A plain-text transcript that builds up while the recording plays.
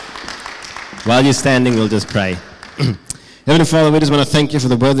While you're standing, we'll just pray. Heavenly Father, we just want to thank you for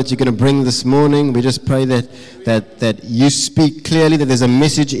the word that you're going to bring this morning. We just pray that you speak clearly, that there's a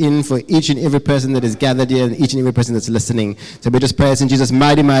message in for each and every person that is gathered here and each and every person that's listening. So we just pray this in Jesus'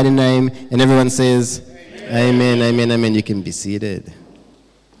 mighty, mighty name. And everyone says, amen, amen, amen. You can be seated.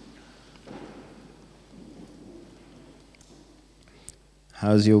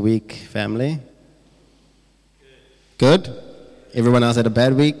 How's your week, family? Good? Everyone else had a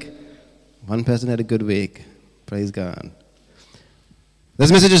bad week? One person had a good week. Praise God.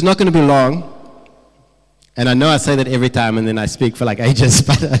 This message is not going to be long. And I know I say that every time and then I speak for like ages.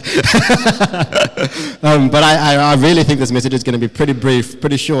 But I really think this message is going to be pretty brief,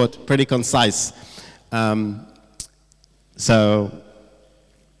 pretty short, pretty concise. So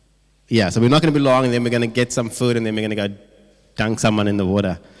we're not going to be long, and then we're going to get some food, and then we're going to go dunk someone in the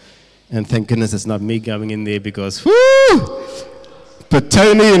water. And thank goodness it's not me going in there because, whoo!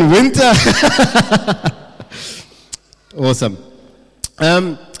 Petone in winter. Awesome.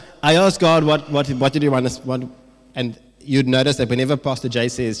 I asked God, what did you want us, and you'd notice that whenever Pastor Jay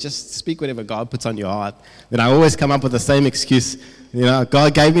says, just speak whatever God puts on your heart, then I always come up with the same excuse. You know,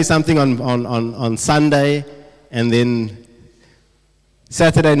 God gave me something on Sunday, and then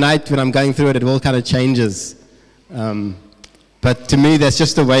Saturday night when I'm going through it, it all kind of changes. But to me, that's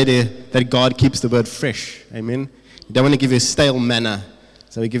just the way that God keeps the word fresh. Amen. You don't want to give you stale manna,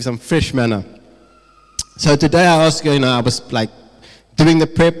 so we give some fresh manna. So today I asked you, I was like doing the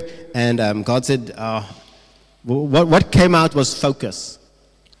prep, and God said, what came out was focus.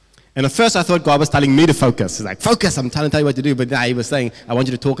 And at first I thought God was telling me to focus. He's like, focus, I'm trying to tell you what to do. But now he was saying, I want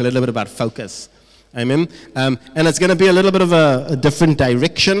you to talk a little bit about focus. Amen. And it's going to be a little bit of a different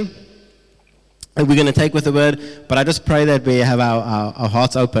direction that we're going to take with the word. But I just pray that we have our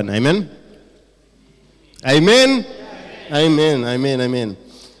hearts open. Amen. Amen. Amen. Amen. Amen.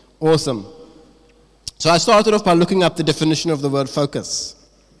 Awesome. So I started off by looking up the definition of the word focus.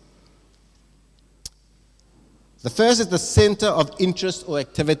 The first is the center of interest or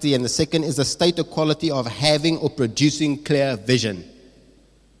activity, and the second is the state or quality of having or producing clear vision.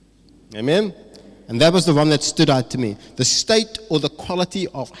 Amen? And that was the one that stood out to me. The state or the quality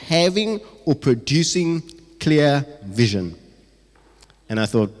of having or producing clear vision. And I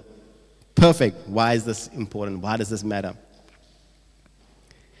thought, perfect. Why is this important? Why does this matter?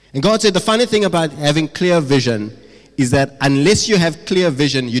 And God said the funny thing about having clear vision is that unless you have clear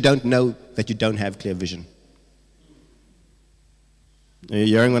vision, you don't know that you don't have clear vision. Are you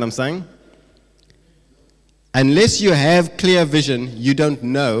hearing what I'm saying? Unless you have clear vision, you don't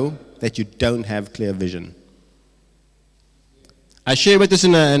know that you don't have clear vision. I share with this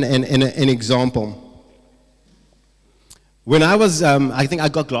in an example. When I was, I think I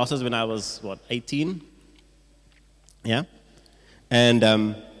got glasses when I was, 18? Yeah? And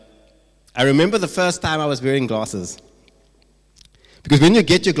I remember the first time I was wearing glasses. Because when you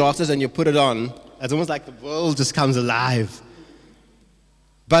get your glasses and you put it on, it's almost like the world just comes alive.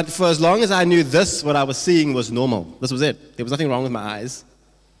 But for as long as I knew what I was seeing was normal. This was it. There was nothing wrong with my eyes.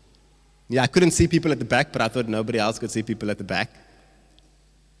 Yeah, I couldn't see people at the back, but I thought nobody else could see people at the back.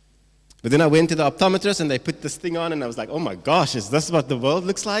 But then I went to the optometrist and they put this thing on and I was like, oh my gosh, is this what the world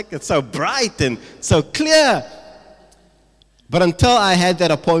looks like? It's so bright and so clear. But until I had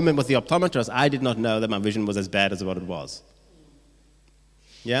that appointment with the optometrist, I did not know that my vision was as bad as what it was.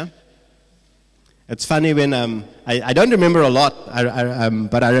 Yeah? It's funny when, I don't remember a lot,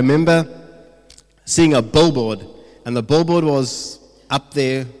 but I remember seeing a billboard, and the billboard was up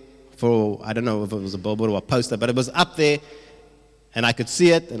there for, I don't know if it was a billboard or a poster, but it was up there, and I could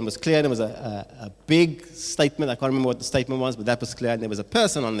see it, and it was clear, and it was a big statement. I can't remember what the statement was, but that was clear, and there was a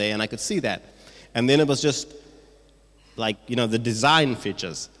person on there, and I could see that. And then it was just like, the design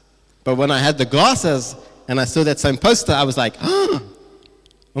features. But when I had the glasses and I saw that same poster, I was like, oh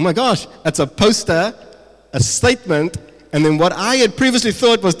my gosh, that's a poster, a statement, and then what I had previously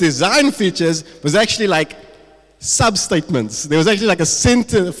thought was design features was actually like sub-statements. There was actually like a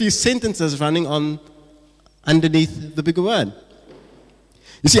few sentences running on underneath the bigger word.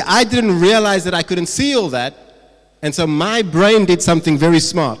 You see, I didn't realize that I couldn't see all that, and so my brain did something very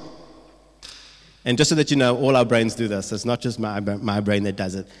smart. And just so that you know, all our brains do this. It's not just my brain that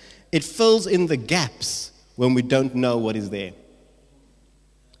does it. It fills in the gaps when we don't know what is there.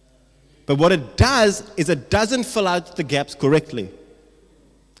 But what it does is it doesn't fill out the gaps correctly.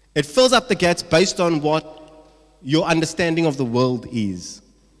 It fills up the gaps based on what your understanding of the world is.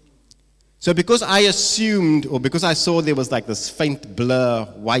 So because I assumed, or because I saw there was like this faint blur,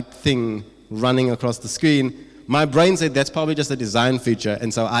 white thing running across the screen, my brain said that's probably just a design feature,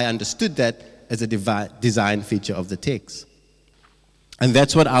 and so I understood that as a design feature of the text. And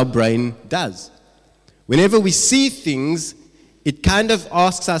that's what our brain does. Whenever we see things, it kind of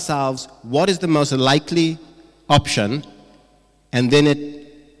asks ourselves, what is the most likely option? And then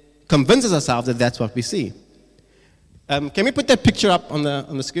it convinces ourselves that that's what we see. Can we put that picture up on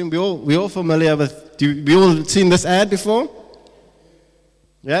the screen? We all familiar with, we all seen this ad before?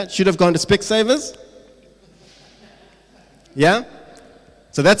 Yeah, should have gone to Specsavers. Yeah?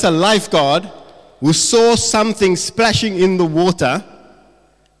 So that's a lifeguard who saw something splashing in the water,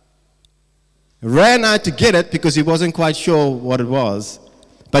 ran out to get it because he wasn't quite sure what it was.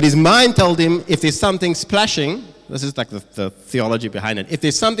 But his mind told him, if there's something splashing, this is like the theology behind it, if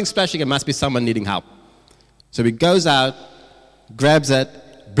there's something splashing, it must be someone needing help. So he goes out, grabs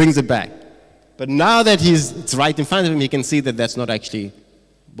it, brings it back. But now that it's right in front of him, he can see that that's not actually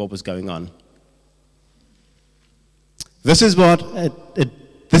what was going on. This is what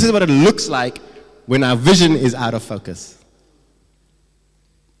it looks like when our vision is out of focus.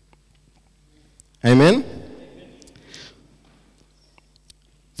 Amen?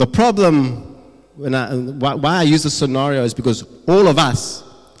 The problem, why I use this scenario is because all of us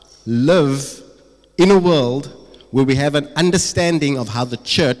live in a world where we have an understanding of how the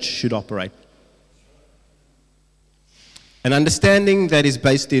church should operate. An understanding that is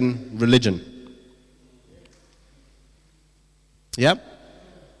based in religion. Yep.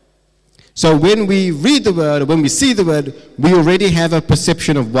 So when we read the word, or when we see the word, we already have a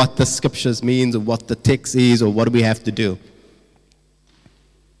perception of what the scriptures means, or what the text is, or what we have to do.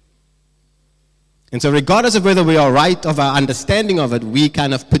 And so regardless of whether we are right of our understanding of it, we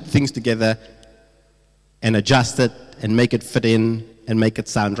kind of put things together and adjust it and make it fit in and make it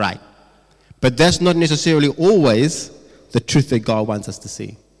sound right. But that's not necessarily always the truth that God wants us to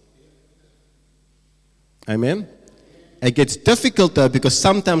see. Amen? It gets difficult though because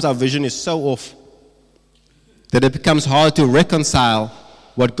sometimes our vision is so off that it becomes hard to reconcile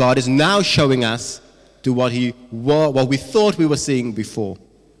what God is now showing us to what we thought we were seeing before.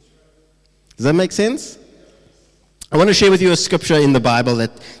 Does that make sense? I want to share with you a scripture in the Bible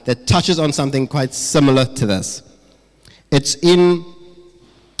that touches on something quite similar to this. It's in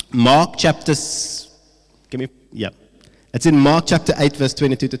Mark chapter 8, verse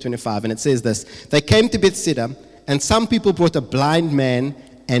 22 to 25, and it says this. They came to Bethsaida, and some people brought a blind man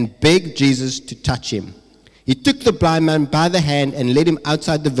and begged Jesus to touch him. He took the blind man by the hand and led him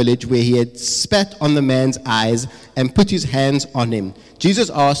outside the village where he had spat on the man's eyes and put his hands on him. Jesus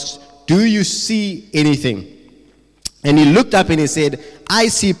asked, "Do you see anything?" And he looked up and he said, "I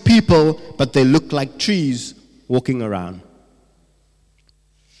see people, but they look like trees walking around."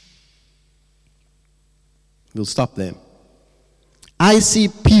 We'll stop there. I see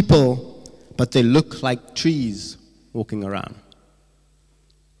people, but they look like trees walking around.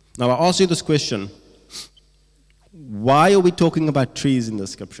 Now I ask you this question. Why are we talking about trees in the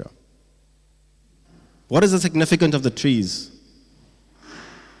scripture? What is the significance of the trees?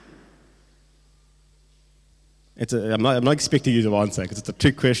 I'm not expecting you to answer because it's a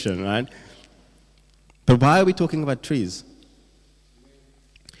trick question, right? But why are we talking about trees?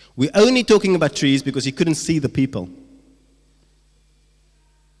 We're only talking about trees because he couldn't see the people.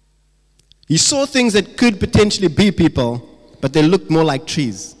 He saw things that could potentially be people, but they looked more like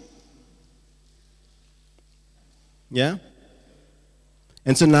trees. Yeah?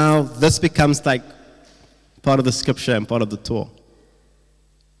 And so now this becomes like part of the scripture and part of the Torah.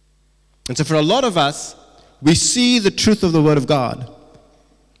 And so for a lot of us, we see the truth of the Word of God,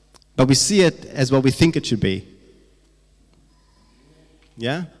 but we see it as what we think it should be.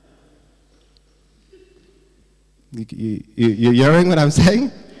 Yeah? You're hearing what I'm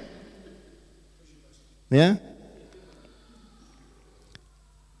saying? Yeah?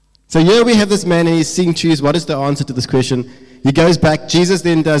 So here we have this man and he's seeing trees. What is the answer to this question? He goes back. Jesus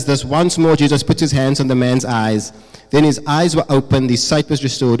then does this once more. Jesus puts his hands on the man's eyes. Then his eyes were opened, his sight was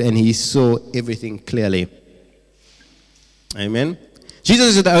restored, and he saw everything clearly. Amen?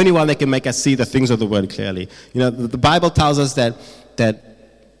 Jesus is the only one that can make us see the things of the Word clearly. You know, the Bible tells us that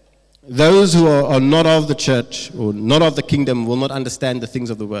those who are not of the church or not of the kingdom will not understand the things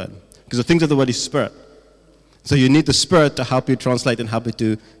of the Word. Because the things of the Word is Spirit. So you need the Spirit to help you translate and help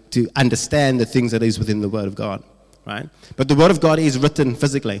you to understand the things that is within the Word of God. Right? But the Word of God is written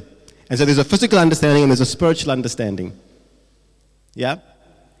physically. And so there's a physical understanding and there's a spiritual understanding. Yeah?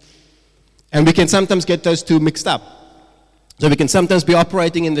 And we can sometimes get those two mixed up. So we can sometimes be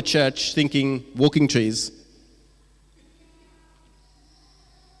operating in the church thinking walking trees.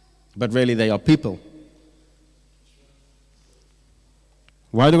 But really they are people.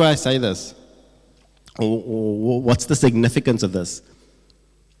 Why do I say this? Or what's the significance of this?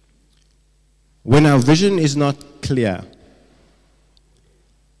 When our vision is not clear,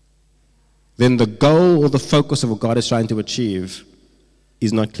 then the goal or the focus of what God is trying to achieve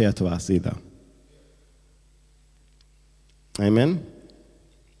is not clear to us either. Amen?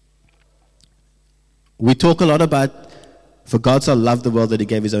 We talk a lot about, for God so loved the world that he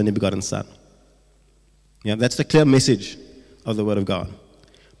gave his only begotten Son. Yeah, that's the clear message of the Word of God.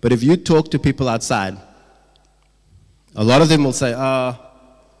 But if you talk to people outside, a lot of them will say,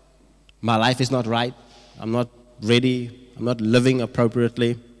 my life is not right, I'm not ready, I'm not living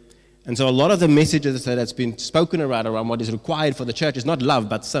appropriately. And so a lot of the messages that's been spoken around what is required for the church is not love,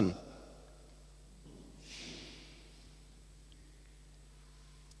 but sin.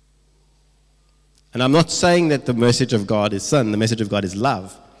 And I'm not saying that the message of God is sin, the message of God is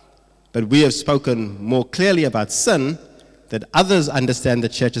love. But we have spoken more clearly about sin, that others understand the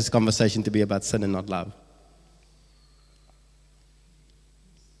church's conversation to be about sin and not love.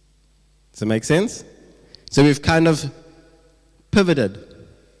 Does that make sense? So we've kind of pivoted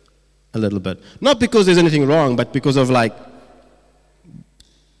a little bit. Not because there's anything wrong, but because of the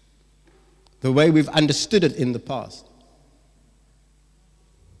way we've understood it in the past.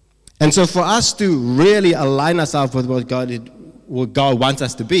 And so for us to really align ourselves with what God wants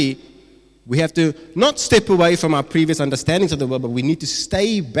us to be, we have to not step away from our previous understandings of the world, but we need to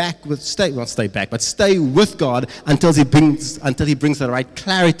stay with God until he brings the right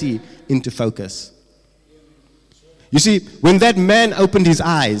clarity into focus. You see, when that man opened his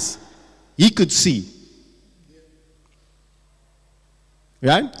eyes, he could see.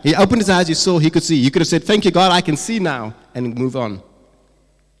 Right? He opened his eyes, he could see. He could have said, "Thank you, God, I can see now," and move on.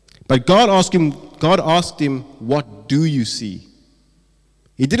 But God asked him, "What do you see?"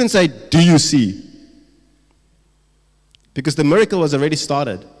 He didn't say, "Do you see?" Because the miracle was already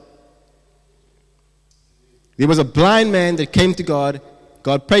started. There was a blind man that came to God.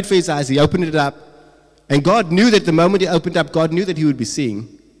 God prayed for his eyes. He opened it up. And God knew that the moment he opened up, God knew that he would be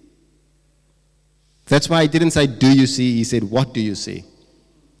seeing. That's why he didn't say, "Do you see?" He said, "What do you see?"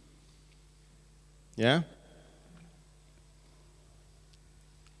 Yeah?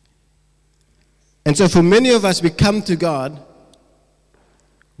 And so for many of us, we come to God,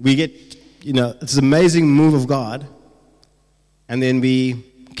 we get, it's an amazing move of God, and then we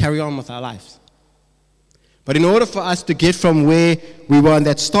carry on with our lives. But in order for us to get from where we were in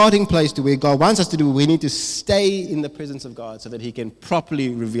that starting place to where God wants us to do, we need to stay in the presence of God so that he can properly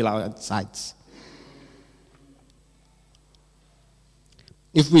reveal our insights.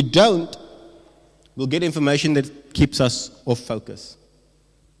 If we don't, we'll get information that keeps us off focus.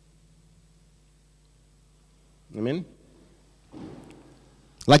 Amen?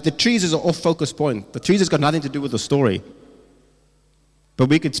 Like the trees is an off-focus point. The trees has got nothing to do with the story. But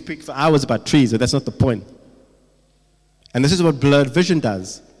we could speak for hours about trees, but that's not the point. And this is what blurred vision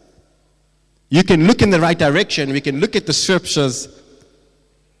does. You can look in the right direction, we can look at the scriptures,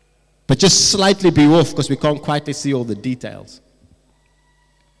 but just slightly be off because we can't quite see all the details.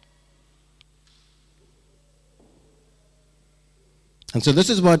 And so this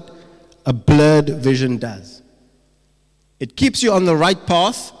is what a blurred vision does. It keeps you on the right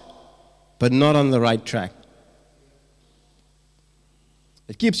path, but not on the right track.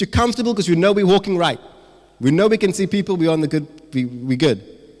 It keeps you comfortable because we know we're walking right. We know we can see people, we're good.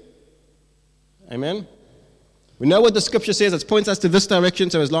 Amen? We know what the scripture says, it points us to this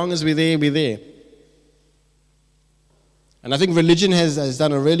direction, so as long as we're there, we're there. And I think religion has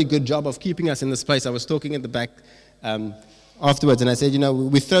done a really good job of keeping us in this place. I was talking at the back afterwards, and I said,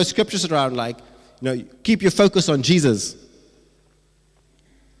 we throw scriptures around keep your focus on Jesus.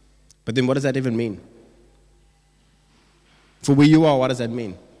 But then what does that even mean? For where you are, what does that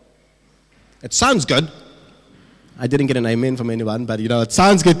mean? It sounds good. I didn't get an amen from anyone, but it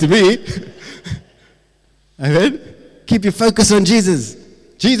sounds good to me. Amen? Keep your focus on Jesus.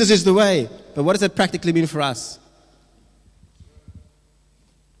 Jesus is the way. But what does that practically mean for us?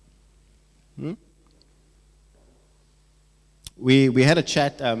 We had a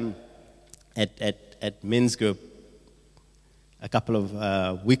chat at men's group a couple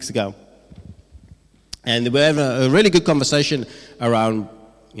of weeks ago, and we were having a really good conversation around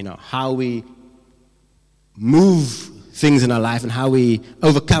how we move things in our life and how we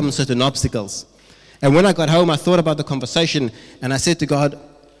overcome certain obstacles. And when I got home, I thought about the conversation, and I said to God,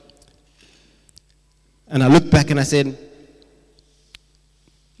 and I looked back and I said,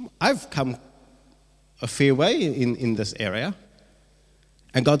 I've come a fair way in this area.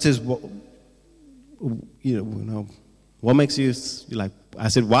 And God says, what makes you like? I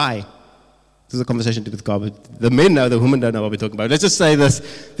said, why? This is a conversation with God. But the men know, the women don't know what we're talking about. Let's just say this.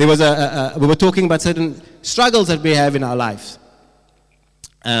 There was we were talking about certain struggles that we have in our lives.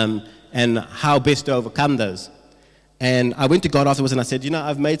 And how best to overcome those. And I went to God afterwards and I said,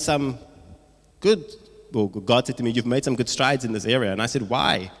 I've made some good. Well, God said to me, you've made some good strides in this area. And I said,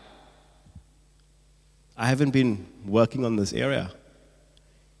 why? I haven't been working on this area.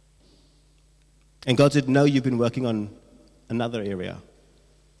 And God said, no, you've been working on another area.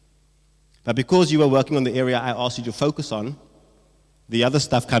 But because you were working on the area I asked you to focus on, the other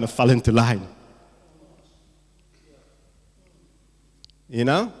stuff kind of fell into line. You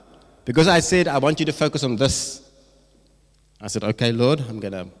know? Because I said, I want you to focus on this. I said, okay, Lord, I'm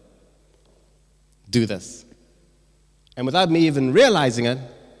going to do this. And without me even realizing it,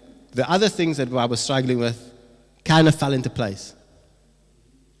 the other things that I was struggling with kind of fell into place.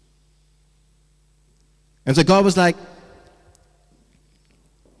 And so God was like,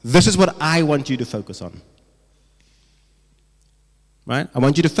 this is what I want you to focus on. Right? I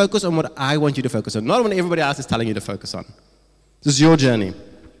want you to focus on what I want you to focus on, not what everybody else is telling you to focus on. This is your journey.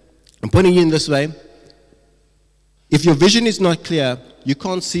 I'm putting you in this way. If your vision is not clear, you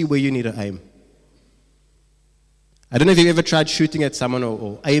can't see where you need to aim. I don't know if you've ever tried shooting at someone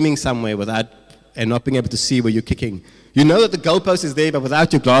or aiming somewhere without and not being able to see where you're kicking. You know that the goalpost is there, but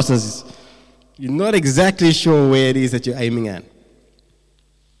without your glasses, you're not exactly sure where it is that you're aiming at.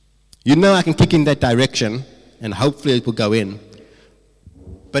 You know I can kick in that direction, and hopefully it will go in.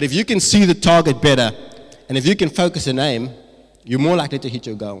 But if you can see the target better, and if you can focus and aim, you're more likely to hit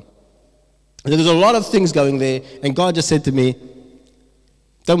your goal. And there's a lot of things going there, and God just said to me,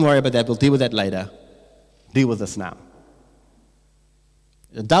 don't worry about that, we'll deal with that later. Deal with this now.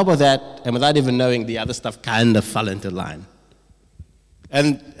 Double that, and without even knowing, the other stuff kind of fell into line.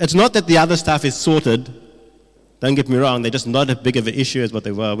 And it's not that the other stuff is sorted. Don't get me wrong, they're just not as big of an issue as what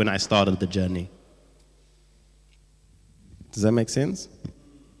they were when I started the journey. Does that make sense?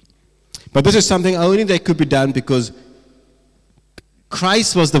 But this is something only that could be done because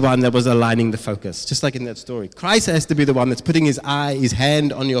Christ was the one that was aligning the focus, just like in that story. Christ has to be the one that's putting his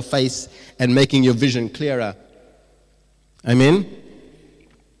hand on your face and making your vision clearer. Amen?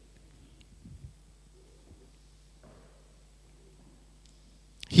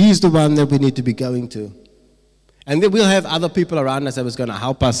 He's the one that we need to be going to. And then we'll have other people around us that is going to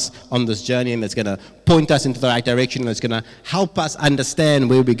help us on this journey and that's going to point us into the right direction and that's going to help us understand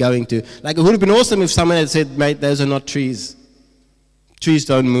where we're going to. Like, it would have been awesome if someone had said, mate, those are not trees. Trees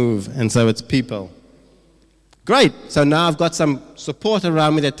don't move, and so it's people. Great. So now I've got some support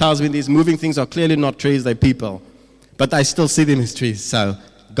around me that tells me these moving things are clearly not trees, they're people. But I still see them as trees. So,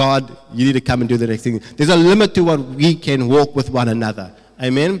 God, you need to come and do the next thing. There's a limit to what we can walk with one another.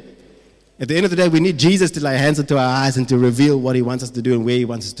 Amen? At the end of the day, we need Jesus to lay hands into our eyes and to reveal what he wants us to do and where he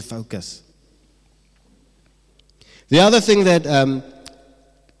wants us to focus. The other thing that an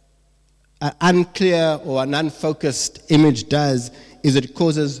unclear or an unfocused image does is it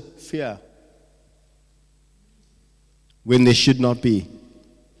causes fear when there should not be.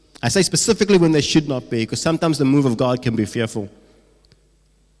 I say specifically when there should not be, because sometimes the move of God can be fearful.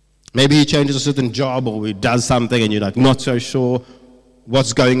 Maybe he changes a certain job or he does something and you're like not so sure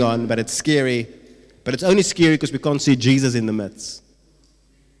what's going on, but it's scary. But it's only scary because we can't see Jesus in the midst.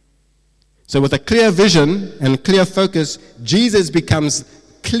 So with a clear vision and clear focus, Jesus becomes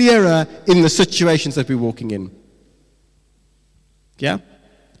clearer in the situations that we're walking in. Yeah?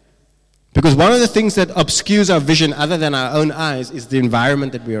 Because one of the things that obscures our vision other than our own eyes is the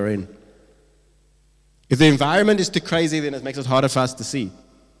environment that we are in. If the environment is too crazy, then it makes it harder for us to see.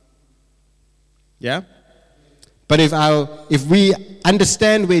 Yeah? But if we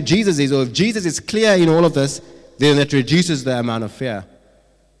understand where Jesus is, or if Jesus is clear in all of this, then that reduces the amount of fear.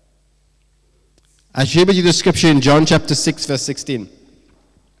 I share with you the scripture in John chapter 6, verse 16.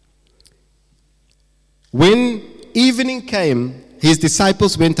 When evening came, his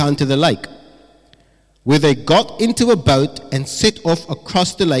disciples went down to the lake, where they got into a boat and set off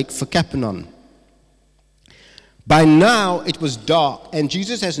across the lake for Capernaum. By now it was dark, and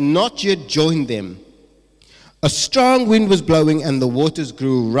Jesus has not yet joined them. A strong wind was blowing, and the waters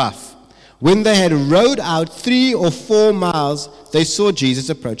grew rough. When they had rowed out 3 or 4 miles, they saw Jesus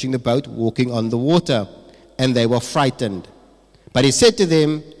approaching the boat, walking on the water, and they were frightened. But he said to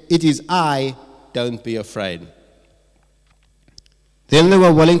them, "It is I, don't be afraid." Then they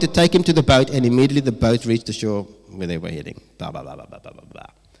were willing to take him to the boat, and immediately the boat reached the shore where they were heading. Blah, blah, blah, blah, blah, blah, blah.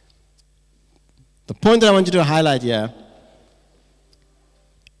 The point that I want you to highlight here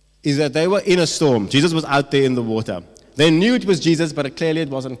is that they were in a storm. Jesus was out there in the water. They knew it was Jesus, but clearly it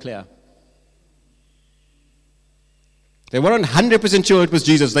wasn't clear. They weren't 100% sure it was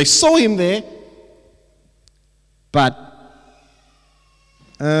Jesus. They saw him there, but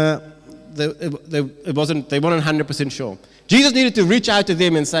they weren't 100% sure. Jesus needed to reach out to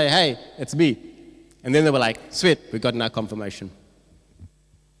them and say, "Hey, it's me." And then they were like, "Sweet, we got now confirmation."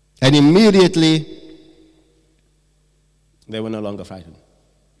 And immediately, they were no longer frightened.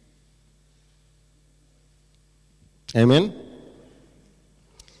 Amen?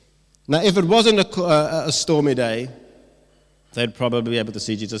 Now, if it wasn't a stormy day, they'd probably be able to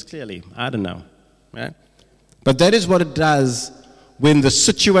see Jesus clearly. I don't know. Right? But that is what it does when the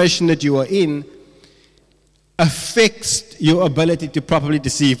situation that you are in affects your ability to properly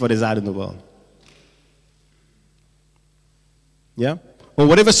perceive what is out in the world. Yeah? Or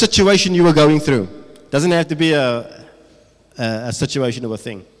whatever situation you are going through. Doesn't have to be a situation or a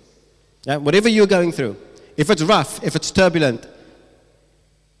thing. Yeah? Whatever you're going through. If it's rough, if it's turbulent,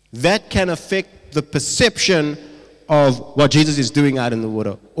 that can affect the perception of what Jesus is doing out in the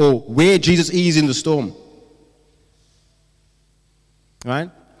water, or where Jesus is in the storm. Right?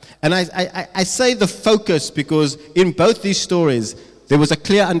 And I say the focus because in both these stories, there was a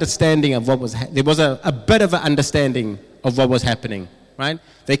clear understanding of what was there was a bit of an understanding of what was happening. Right?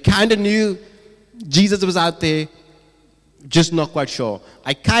 They kind of knew Jesus was out there, just not quite sure.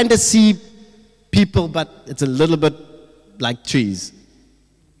 I kind of see people, but it's a little bit like trees.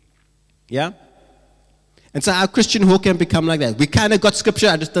 Yeah? And so our Christian walk can become like that. We kind of got scripture,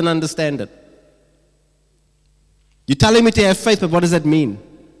 I just don't understand it. You're telling me to have faith, but what does that mean?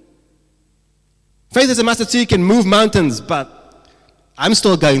 Faith is a mustard seed, can move mountains, but I'm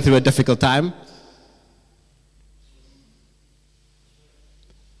still going through a difficult time.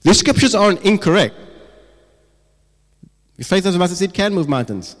 The scriptures aren't incorrect. Faith as a mustard seed can move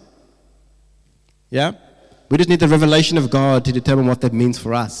mountains. Yeah? We just need the revelation of God to determine what that means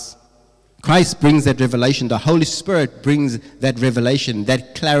for us. Christ brings that revelation. The Holy Spirit brings that revelation,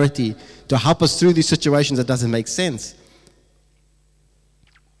 that clarity to help us through these situations that doesn't make sense.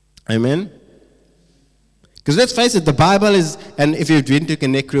 Amen? Because let's face it, the Bible is, and if you've been to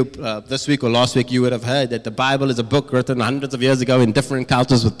Connect Group this week or last week, you would have heard that the Bible is a book written hundreds of years ago in different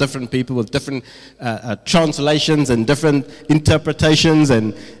cultures with different people, with different translations and different interpretations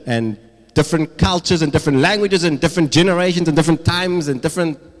and different cultures and different languages and different generations and different times and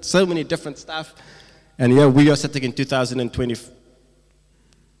so many different stuff. And here we are sitting in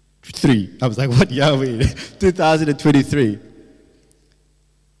 2023. I was like, what year are we in? 2023.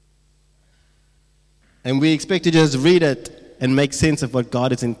 And we expect to just read it and make sense of what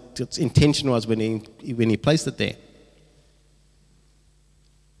God's intention was when he placed it there.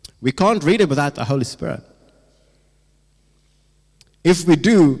 We can't read it without the Holy Spirit. If we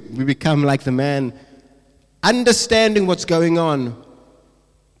do, we become like the man, understanding what's going on,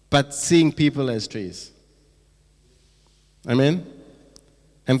 but seeing people as trees. Amen?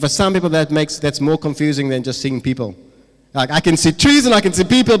 And for some people that's more confusing than just seeing people. Like, I can see trees and I can see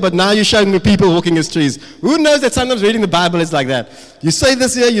people, but now you're showing me people walking as trees. Who knows that sometimes reading the Bible is like that? You say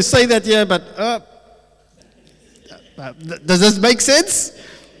this here, you say that here, but does this make sense?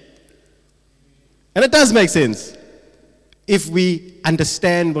 And it does make sense if we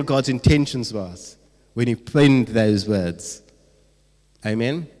understand what God's intentions was when he penned those words.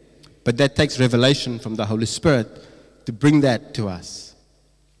 Amen? But that takes revelation from the Holy Spirit to bring that to us.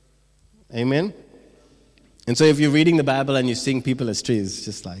 Amen? And so if you're reading the Bible and you're seeing people as trees,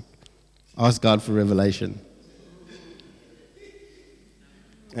 just like, ask God for revelation.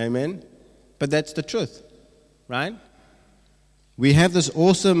 Amen? But that's the truth, right? We have this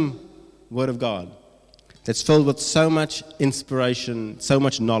awesome Word of God that's filled with so much inspiration, so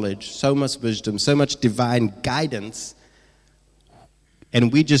much knowledge, so much wisdom, so much divine guidance,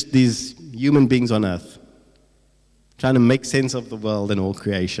 and we just these human beings on earth trying to make sense of the world and all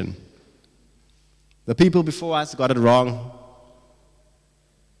creation. The people before us got it wrong.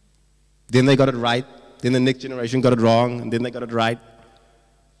 Then they got it right. Then the next generation got it wrong, and then they got it right.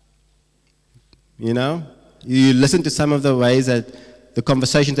 You know? You listen to some of the ways that the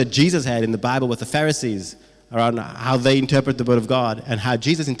conversations that Jesus had in the Bible with the Pharisees around how they interpret the Word of God and how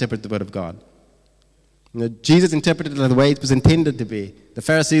Jesus interpreted the Word of God. You know, Jesus interpreted it the way it was intended to be. The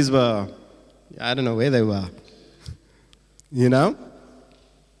Pharisees were, I don't know where they were. You know?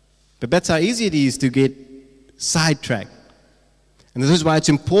 But that's how easy it is to get sidetracked. And this is why it's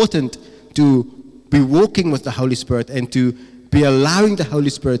important to be walking with the Holy Spirit and to be allowing the Holy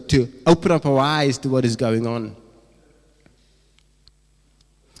Spirit to open up our eyes to what is going on.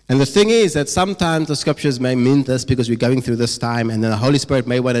 And the thing is that sometimes the scriptures may mean this because we're going through this time, and then the Holy Spirit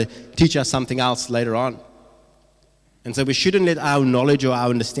may want to teach us something else later on. And so we shouldn't let our knowledge or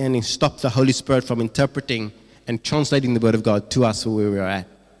our understanding stop the Holy Spirit from interpreting and translating the Word of God to us where we are at.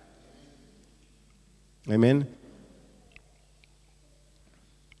 Amen?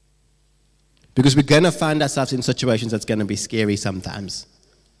 Because we're going to find ourselves in situations that's going to be scary sometimes.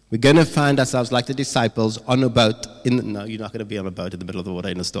 We're going to find ourselves like the disciples on a boat. No, you're not going to be on a boat in the middle of the water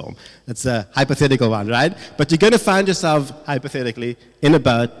in a storm. That's a hypothetical one, right? But you're going to find yourself, hypothetically, in a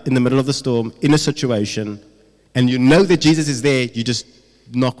boat in the middle of the storm, in a situation, and you know that Jesus is there, you're just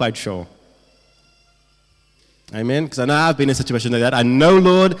not quite sure. Amen? Because I know I've been in a situation like that. I know,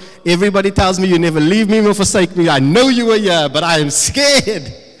 Lord, everybody tells me you never leave me nor forsake me. I know you are here, but I am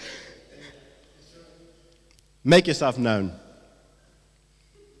scared. Make yourself known.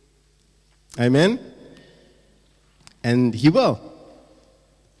 Amen? And He will.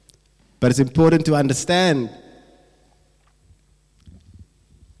 But it's important to understand.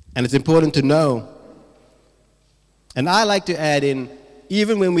 And it's important to know. And I like to add in,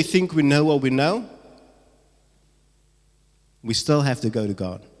 even when we think we know what we know, we still have to go to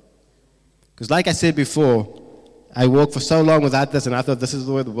God. Because like I said before, I walked for so long without this, and I thought this is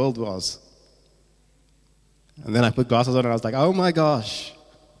the way the world was. And then I put glasses on, and I was like, oh my gosh.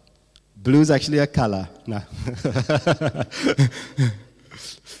 Blue's actually a color. No.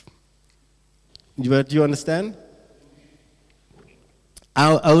 Do you understand?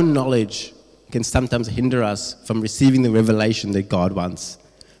 Our own knowledge can sometimes hinder us from receiving the revelation that God wants.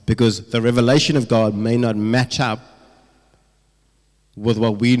 Because the revelation of God may not match up with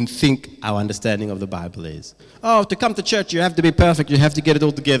what we think our understanding of the Bible is. Oh, to come to church, you have to be perfect. You have to get it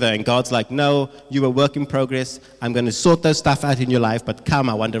all together. And God's like, no, you're a work in progress. I'm going to sort those stuff out in your life, but come,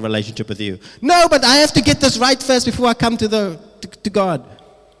 I want a relationship with you. No, but I have to get this right first before I come to God.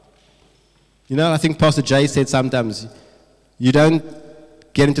 You know, I think Pastor Jay said sometimes, you don't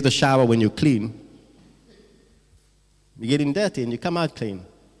get into the shower when you're clean. You get in dirty and you come out clean.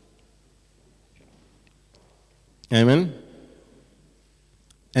 Amen?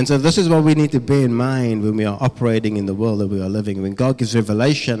 And so this is what we need to bear in mind when we are operating in the world that we are living. When God gives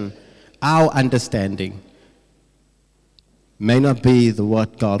revelation, our understanding may not be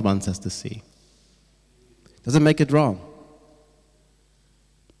what God wants us to see. Doesn't make it wrong.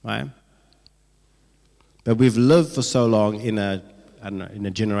 Right? But we've lived for so long in a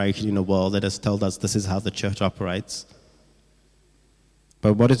generation, in a world that has told us this is how the church operates.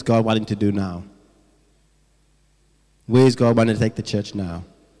 But what is God wanting to do now? Where is God wanting to take the church now?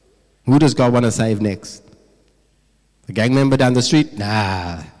 Who does God want to save next? A gang member down the street?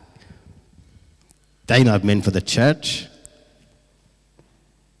 Nah. They're not meant for the church.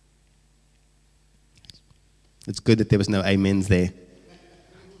 It's good that there was no amens there.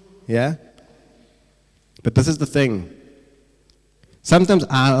 Yeah? But this is the thing. Sometimes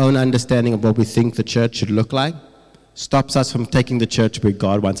our own understanding of what we think the church should look like stops us from taking the church where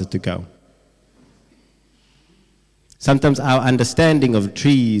God wants it to go. Sometimes our understanding of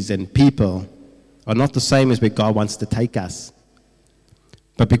trees and people are not the same as where God wants to take us.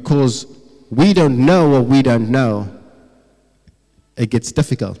 But because we don't know what we don't know, it gets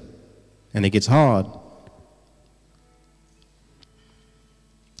difficult and it gets hard.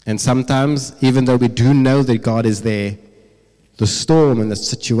 And sometimes, even though we do know that God is there, the storm and the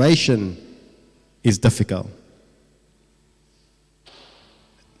situation is difficult.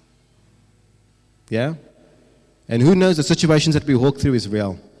 Yeah? And who knows, the situations that we walk through is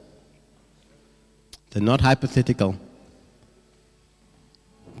real. They're not hypothetical.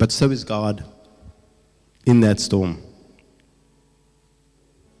 But so is God in that storm.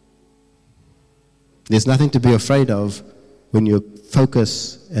 There's nothing to be afraid of when your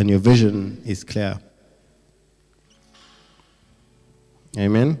focus and your vision is clear.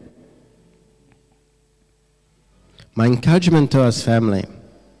 Amen? My encouragement to us, family,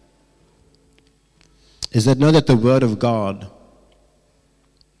 is that know that the Word of God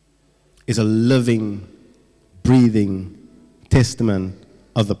is a living, breathing testament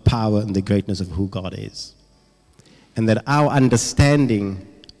of the power and the greatness of who God is. And that our understanding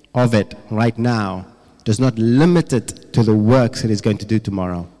of it right now does not limit it to the works that He's going to do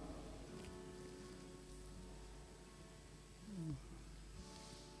tomorrow.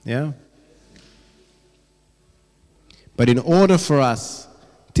 Yeah? But in order for us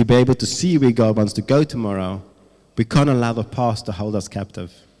to be able to see where God wants to go tomorrow, we can't allow the past to hold us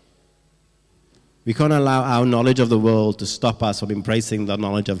captive. We can't allow our knowledge of the world to stop us from embracing the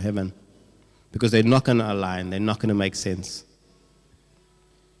knowledge of heaven, because they're not going to align, they're not going to make sense.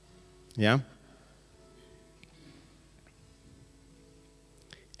 Yeah?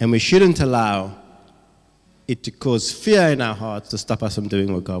 And we shouldn't allow it to cause fear in our hearts to stop us from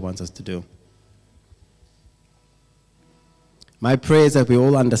doing what God wants us to do. My prayer is that we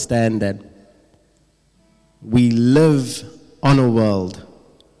all understand that we live on a world.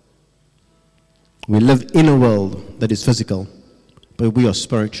 We live in a world that is physical, but we are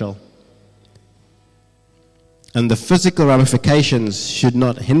spiritual. And the physical ramifications should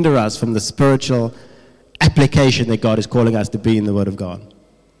not hinder us from the spiritual application that God is calling us to be in the Word of God.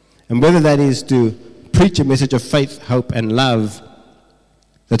 And whether that is to preach a message of faith, hope, and love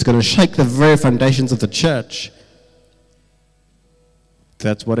that's going to shake the very foundations of the church,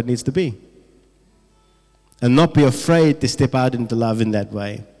 that's what it needs to be. And not be afraid to step out into love in that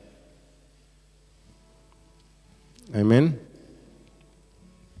way. Amen?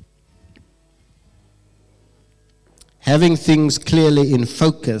 Having things clearly in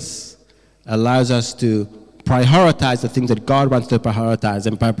focus allows us to prioritize the things that God wants to prioritize.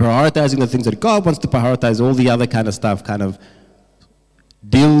 And by prioritizing the things that God wants to prioritize, all the other kind of stuff kind of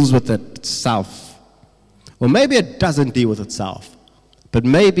deals with itself. Or maybe it doesn't deal with itself. But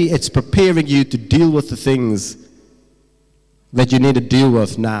maybe it's preparing you to deal with the things that you need to deal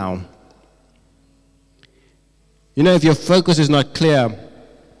with now. You know, if your focus is not clear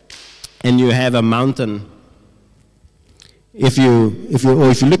and you have a mountain, if you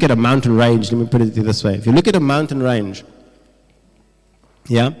look at a mountain range, let me put it this way. If you look at a mountain range,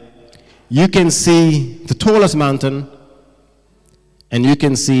 yeah, you can see the tallest mountain and you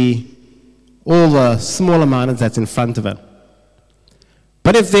can see all the smaller mountains that's in front of it.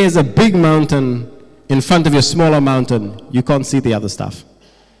 But if there's a big mountain in front of your smaller mountain, you can't see the other stuff.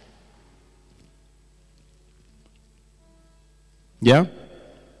 Yeah?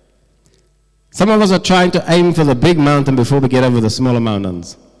 Some of us are trying to aim for the big mountain before we get over the smaller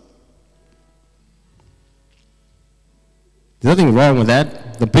mountains. There's nothing wrong with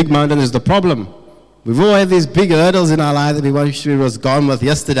that. The big mountain is the problem. We've all had these big hurdles in our life that we wish we was gone with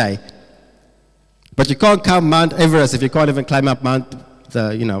yesterday. But you can't climb Mount Everest if you can't even climb up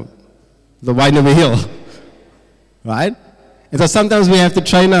the Wainua Hill. Right? And so sometimes we have to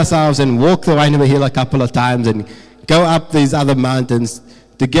train ourselves and walk the Wainua Hill a couple of times and go up these other mountains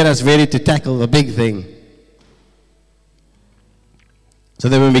to get us ready to tackle the big thing. So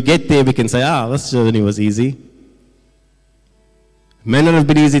that when we get there, we can say, this journey was easy. It may not have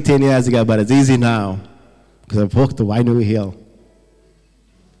been easy 10 years ago, but it's easy now because I've walked the Wainua Hill.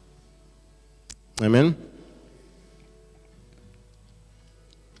 Amen?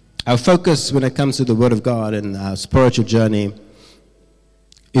 Our focus when it comes to the Word of God and our spiritual journey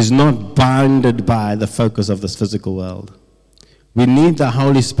is not bounded by the focus of this physical world. We need the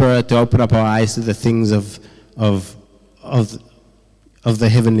Holy Spirit to open up our eyes to the things of the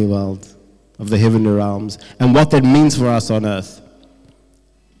heavenly world, of the heavenly realms, and what that means for us on earth.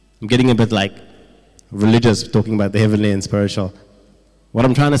 I'm getting a bit like religious, talking about the heavenly and spiritual. What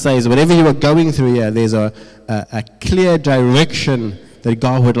I'm trying to say is whatever you are going through here, there's a clear direction that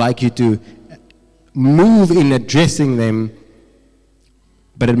God would like you to move in addressing them,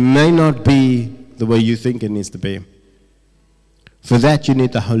 but it may not be the way you think it needs to be. For that, you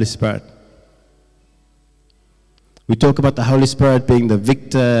need the Holy Spirit. We talk about the Holy Spirit being the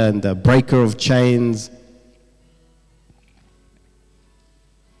victor and the breaker of chains.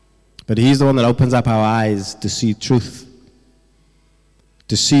 But He's the one that opens up our eyes to see truth.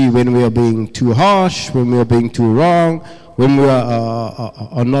 To see when we are being too harsh, when we are being too wrong, when we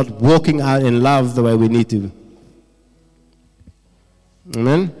are not walking out in love the way we need to.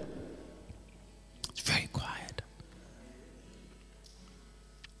 Amen? It's very quiet.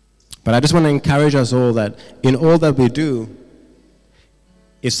 But I just want to encourage us all that in all that we do,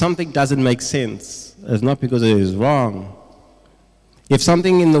 if something doesn't make sense, it's not because it is wrong. If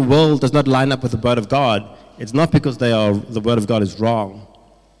something in the world does not line up with the Word of God, it's not because the Word of God is wrong.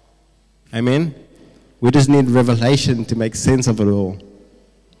 Amen? We just need revelation to make sense of it all.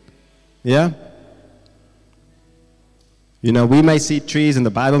 Yeah? You know, we may see trees and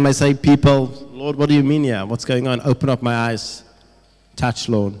the Bible may say people, Lord, what do you mean here? What's going on? Open up my eyes. Touch,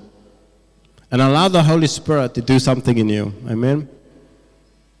 Lord. And allow the Holy Spirit to do something in you. Amen?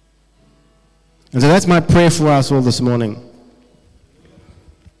 And so that's my prayer for us all this morning.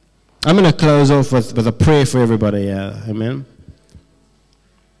 I'm going to close off with a prayer for everybody here. Amen?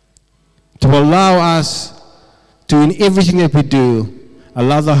 To allow us to, in everything that we do,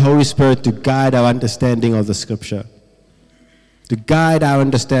 allow the Holy Spirit to guide our understanding of the Scripture. To guide our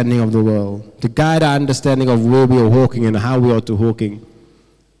understanding of the world. To guide our understanding of where we are walking and how we ought to walking.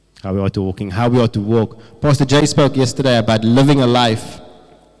 How we ought to walk. Pastor Jay spoke yesterday about living a life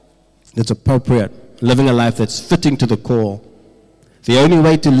that's appropriate, living a life that's fitting to the call. The only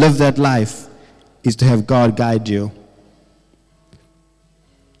way to live that life is to have God guide you.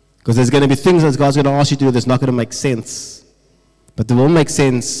 Because there's going to be things that God's going to ask you to do that's not going to make sense. But they will make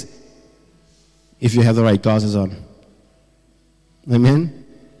sense if you have the right glasses on. Amen?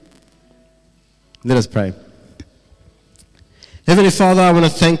 Let us pray. Heavenly Father, I want to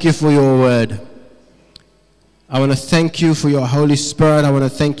thank you for your word. I want to thank you for your Holy Spirit. I want to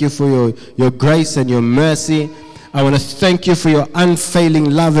thank you for your grace and your mercy. I want to thank you for your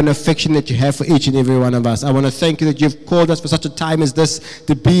unfailing love and affection that you have for each and every one of us. I want to thank you that you've called us for such a time as this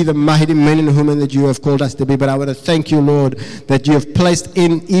to be the mighty men and women that you have called us to be. But I want to thank you, Lord, that you have placed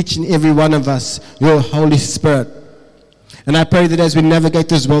in each and every one of us your Holy Spirit. And I pray that as we navigate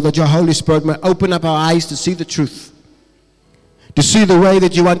this world, that your Holy Spirit may open up our eyes to see the truth, to see the way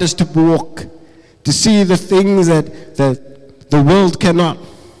that you want us to walk, to see the things that the world cannot.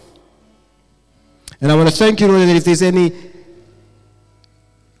 And I want to thank you, Lord, that if there's any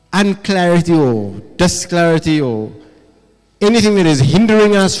unclarity or disclarity or anything that is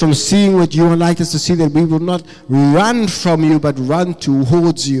hindering us from seeing what you would like us to see, that we will not run from you, but run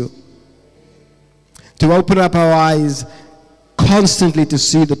towards you. To open up our eyes constantly to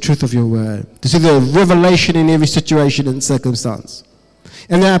see the truth of your word, to see the revelation in every situation and circumstance.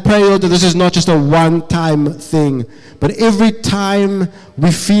 And then I pray, Lord, that this is not just a one-time thing, but every time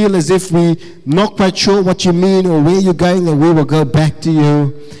we feel as if we're not quite sure what you mean or where you're going, that we will go back to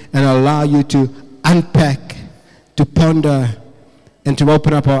you and allow you to unpack, to ponder, and to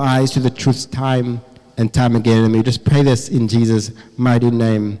open up our eyes to the truth time and time again. And we just pray this in Jesus' mighty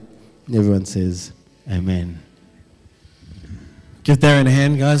name. Everyone says, Amen. Give Darren a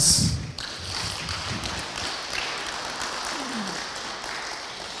hand, guys.